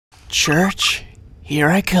Church, here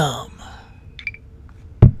I come.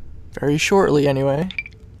 Very shortly, anyway.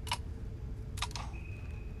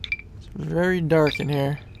 It's very dark in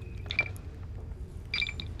here.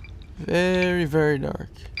 Very, very dark.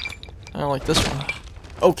 I don't like this one.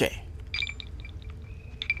 Okay.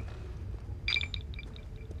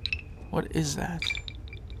 What is that?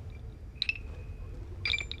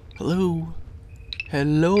 Hello?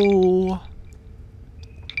 Hello?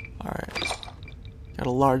 Alright. Got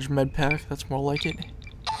a large med pack. That's more like it.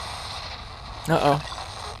 Uh-oh.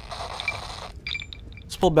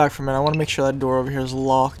 Let's pull back for a minute. I want to make sure that door over here is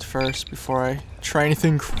locked first before I try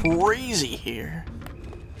anything crazy here.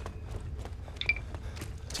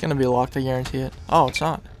 It's gonna be locked, I guarantee it. Oh, it's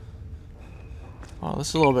not. Oh, this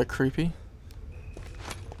is a little bit creepy.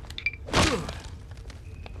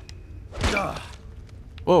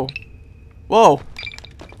 Whoa. Whoa!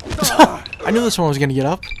 I knew this one was gonna get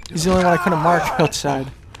up. He's the only one I couldn't mark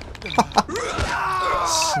outside.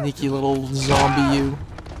 Sneaky little zombie, you.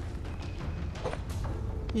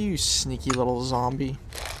 You sneaky little zombie.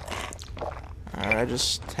 Alright, I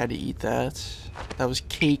just had to eat that. That was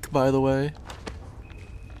cake, by the way.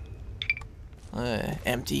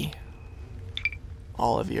 Empty.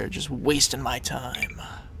 All of you are just wasting my time.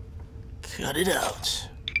 Cut it out.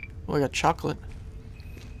 Oh, I got chocolate.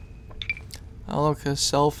 Oh, look, a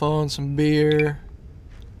cell phone, some beer.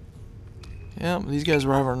 Yeah, these guys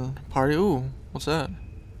were having a party. Ooh, what's that?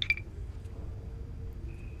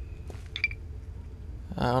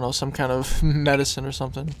 I don't know, some kind of medicine or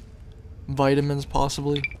something. Vitamins,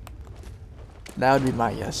 possibly. That would be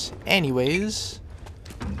my guess. Anyways,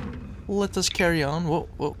 let us carry on. Whoa,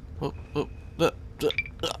 whoa, whoa, whoa.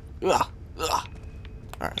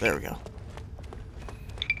 Alright, there we go.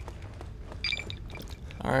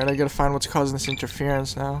 Alright, I gotta find what's causing this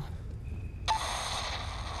interference now.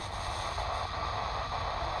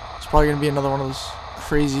 It's probably gonna be another one of those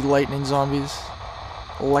crazy lightning zombies.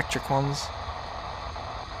 Electric ones.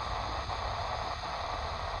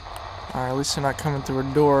 Alright, at least they're not coming through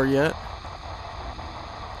a door yet.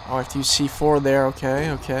 Oh, I have to use C4 there.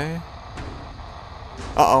 Okay, okay.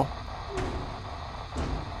 Uh-oh.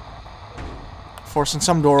 Forcing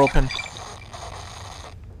some door open.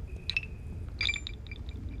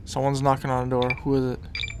 Someone's knocking on a door. Who is it?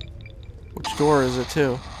 Which door is it,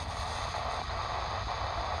 too?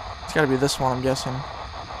 It's gotta be this one, I'm guessing.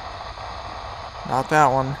 Not that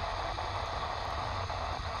one.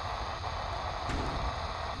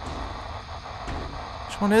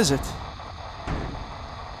 Which one is it?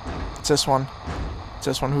 It's this one. It's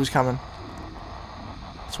this one. Who's coming?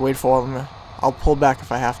 Let's wait for them. I'll pull back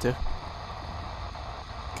if I have to.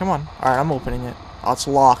 Come on. Alright, I'm opening it. Oh, it's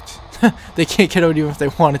locked. They can't get out even if they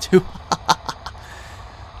wanted to.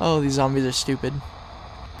 Oh, these zombies are stupid.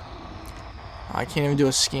 I can't even do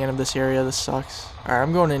a scan of this area. This sucks. Alright,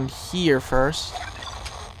 I'm going in here first.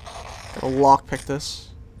 Gotta lockpick this.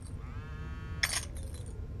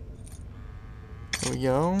 There we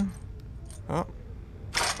go. Oh.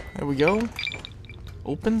 There we go.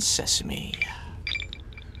 Open sesame.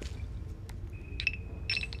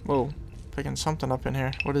 Whoa. Picking something up in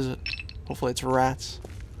here. What is it? Hopefully it's rats.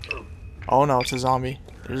 Oh no, it's a zombie.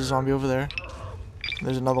 There's a zombie over there.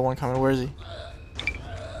 There's another one coming. Where is he?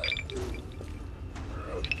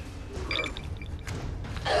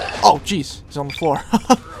 Oh, jeez. He's on the floor.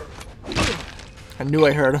 I knew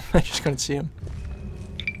I heard him. I just couldn't see him.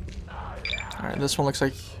 Alright, this one looks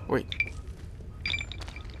like... Wait.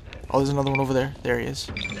 Oh, there's another one over there. There he is.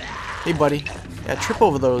 Hey, buddy. Yeah, trip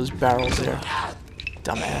over those barrels there.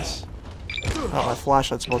 Dumbass. Oh, my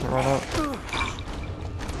flashlight's about to run out.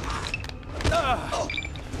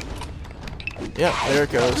 Yep, there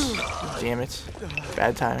it goes. Damn it.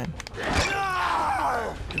 Bad timing.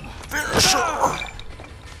 Finisher!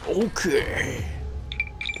 Okay.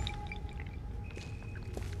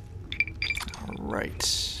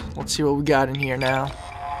 Alright. Let's see what we got in here now.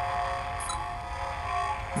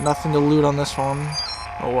 Nothing to loot on this one.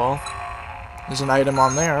 Oh well. There's an item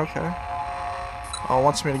on there, okay. Oh, it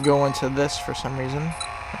wants me to go into this for some reason.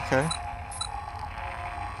 Okay.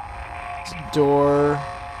 It's a door.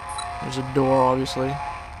 There's a door, obviously.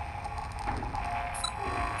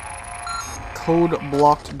 Code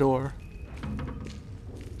blocked door.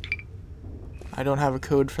 I don't have a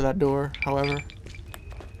code for that door, however.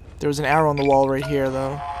 There was an arrow on the wall right here,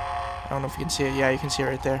 though. I don't know if you can see it. Yeah, you can see it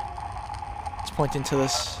right there. It's pointing to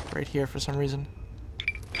this right here for some reason.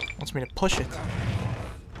 Wants me to push it.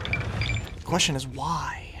 The question is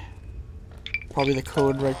why? Probably the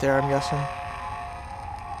code right there, I'm guessing.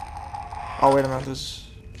 Oh, wait a minute. There's...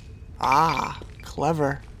 Ah,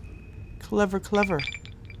 clever. Clever, clever.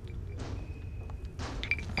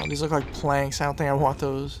 Oh, these look like planks. I don't think I want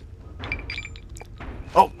those.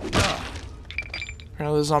 Oh!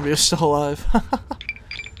 Apparently the zombie is still alive.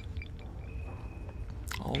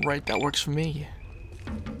 Alright, that works for me.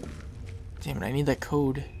 Damn it, I need that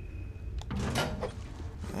code.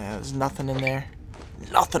 Yeah, there's nothing in there.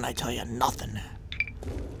 Nothing, I tell you, nothing.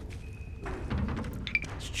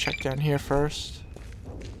 Let's check down here first.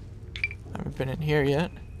 I haven't been in here yet.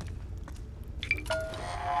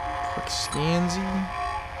 Quick scansy.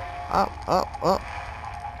 Up, up, up.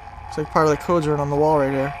 Looks like part of the code's right on the wall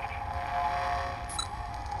right here.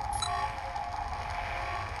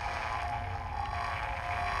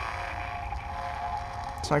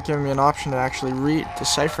 It's not giving me an option to actually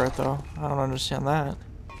decipher it though. I don't understand that.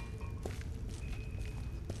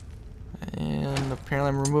 And apparently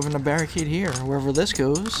I'm removing the barricade here, wherever this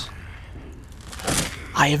goes.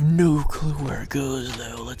 I have no clue where it goes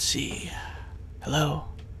though. Let's see. Hello?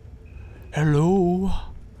 Hello?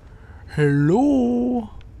 Hello?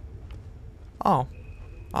 Oh.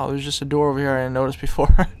 Oh, there's just a door over here I didn't notice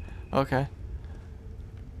before. Okay.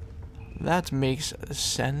 That makes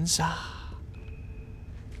sense. I'm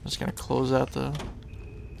just gonna close out the...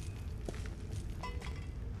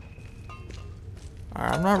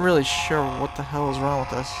 Alright, I'm not really sure what the hell is wrong with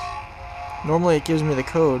this. Normally it gives me the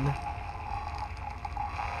code.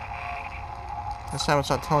 This time it's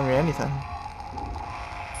not telling me anything.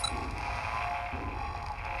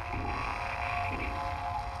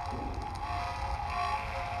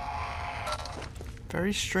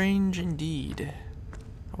 Very strange indeed.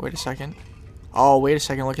 Oh, wait a second. Oh, wait a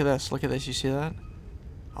second. Look at this. Look at this. You see that?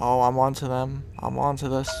 Oh, I'm onto them. I'm onto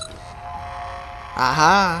this.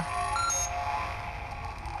 Aha!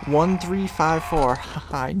 1354.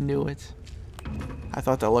 I knew it. I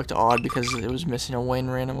thought that looked odd because it was missing a win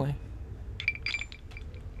randomly.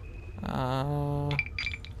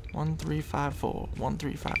 1354.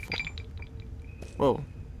 1354. Whoa.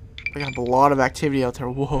 I got a lot of activity out there.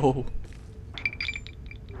 Whoa.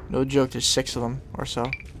 No joke, there's 6 of them or so.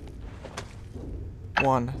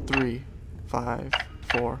 1, 3, 5,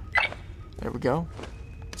 4. There we go.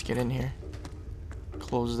 Let's get in here.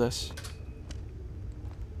 Close this.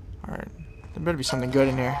 Alright. There better be something good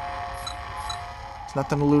in here. There's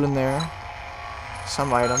nothing to loot in there.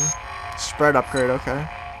 Some item. Spread upgrade, okay.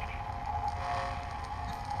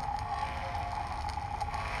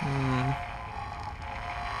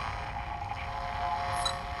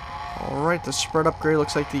 Alright, the spread upgrade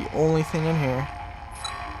looks like the only thing in here.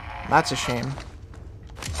 That's a shame.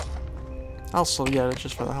 I'll still get it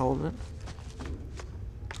just for the hell of it.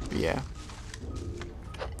 But yeah.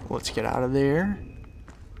 Let's get out of there.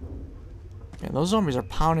 Man, those zombies are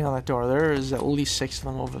pounding on that door. There is at least 6 of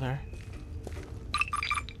them over there.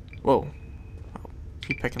 Whoa. Oh,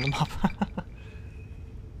 keep picking them up.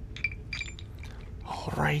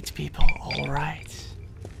 Alright, people. Alright.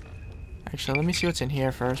 Actually, let me see what's in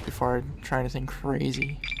here first before I try anything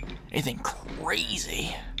crazy. Anything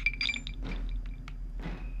crazy?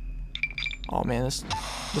 Oh man, this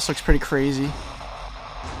looks pretty crazy.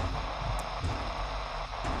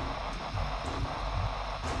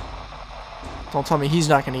 Don't tell me he's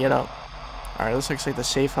not gonna get up. Alright, this looks like the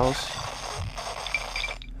safe house.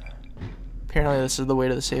 Apparently this is the way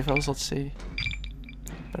to the safe house. Let's see.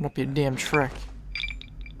 Better not be a damn trick.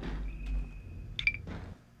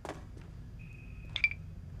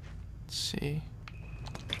 Let's see.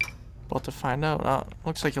 About to find out. Oh,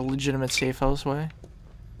 looks like a legitimate safe house way.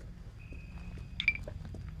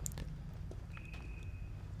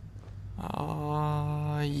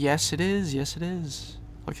 Yes it is. Yes it is.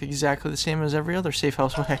 Looks exactly the same as every other safe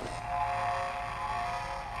house way.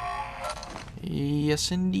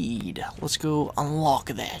 Yes indeed. Let's go unlock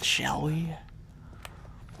that, shall we?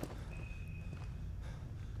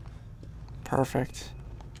 Perfect.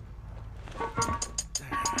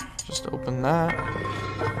 Just open that.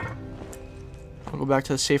 I'll go back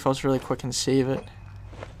to the safe house really quick and save it.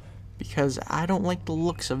 Because I don't like the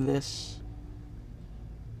looks of this.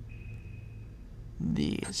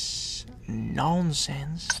 This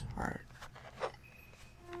nonsense. Alright.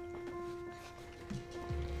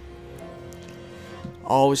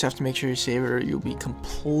 Always have to make sure you save it or you'll be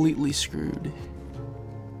completely screwed.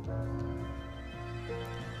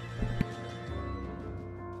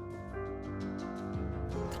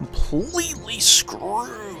 Completely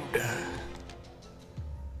screwed.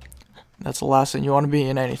 That's the last thing you want to be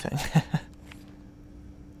in anything.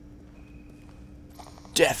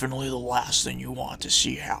 Definitely the last thing you want to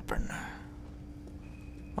see happen.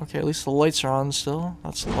 Okay, at least the lights are on still.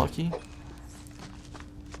 That's lucky.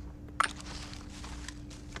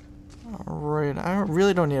 Alright, I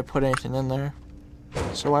really don't need to put anything in there.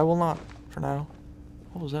 So I will not, for now.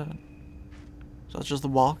 What was that? So that's just the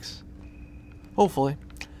box? Hopefully.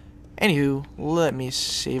 Anywho, let me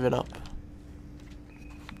save it up.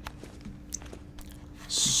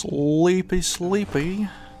 Sleepy, sleepy.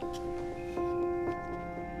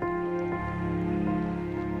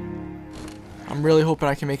 I'm really hoping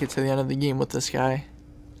I can make it to the end of the game with this guy.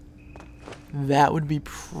 That would be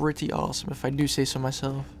pretty awesome if I do say so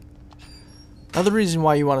myself. Another reason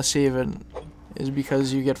why you want to save it is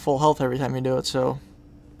because you get full health every time you do it, so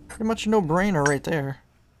pretty much a no-brainer right there.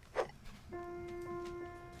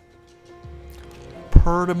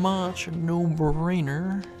 Pretty much a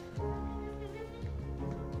no-brainer.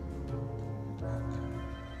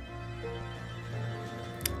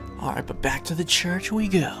 Alright, but back to the church we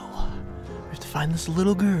go. We have to find this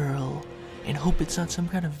little girl and hope it's not some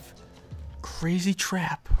kind of crazy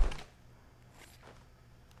trap.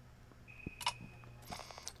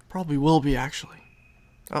 Probably will be, actually.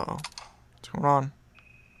 Uh-oh. What's going on?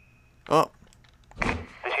 Oh.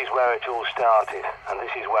 This is where it all started, and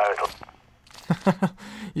this is where it'll...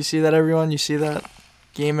 You see that, everyone? You see that?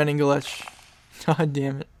 Game-ending glitch. God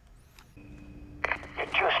damn it. You're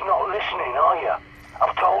just not listening, are you?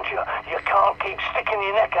 I've told you, you can't keep sticking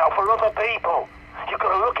your neck out for other people. You've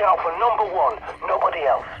got to look out for number one, nobody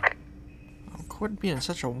else. Oh, quit being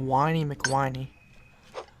such a whiny McWhiny.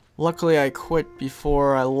 Luckily, I quit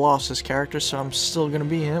before I lost this character, so I'm still gonna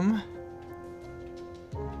be him.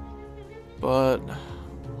 But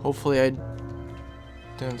hopefully I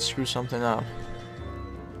didn't screw something up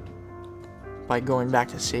by going back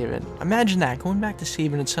to save it. Imagine that, going back to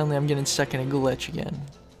save it and suddenly I'm getting stuck in a glitch again.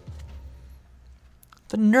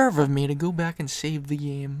 The nerve of me to go back and save the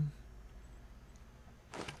game.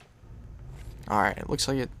 Alright, it looks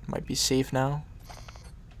like it might be safe now.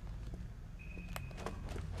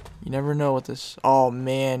 You never know what this... Oh,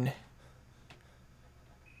 man.